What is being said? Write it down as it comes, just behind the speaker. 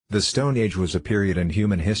The Stone Age was a period in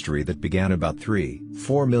human history that began about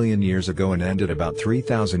 3-4 million years ago and ended about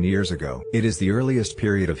 3,000 years ago. It is the earliest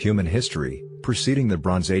period of human history, preceding the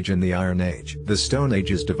Bronze Age and the Iron Age. The Stone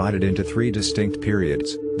Age is divided into three distinct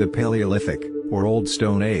periods: the Paleolithic, or Old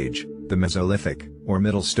Stone Age, the Mesolithic, or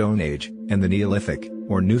Middle Stone Age, and the Neolithic,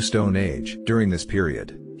 or New Stone Age. During this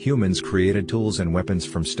period, humans created tools and weapons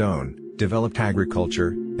from stone, developed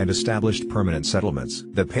agriculture, and established permanent settlements.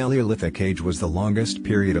 The Paleolithic Age was the longest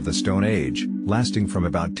period of the Stone Age, lasting from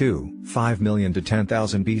about 2.5 million to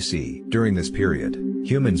 10,000 BC. During this period,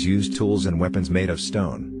 humans used tools and weapons made of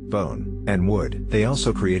stone, bone, and wood. They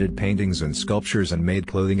also created paintings and sculptures and made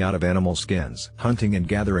clothing out of animal skins. Hunting and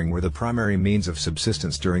gathering were the primary means of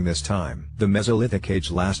subsistence during this time. The Mesolithic Age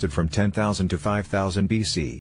lasted from 10,000 to 5,000 BC.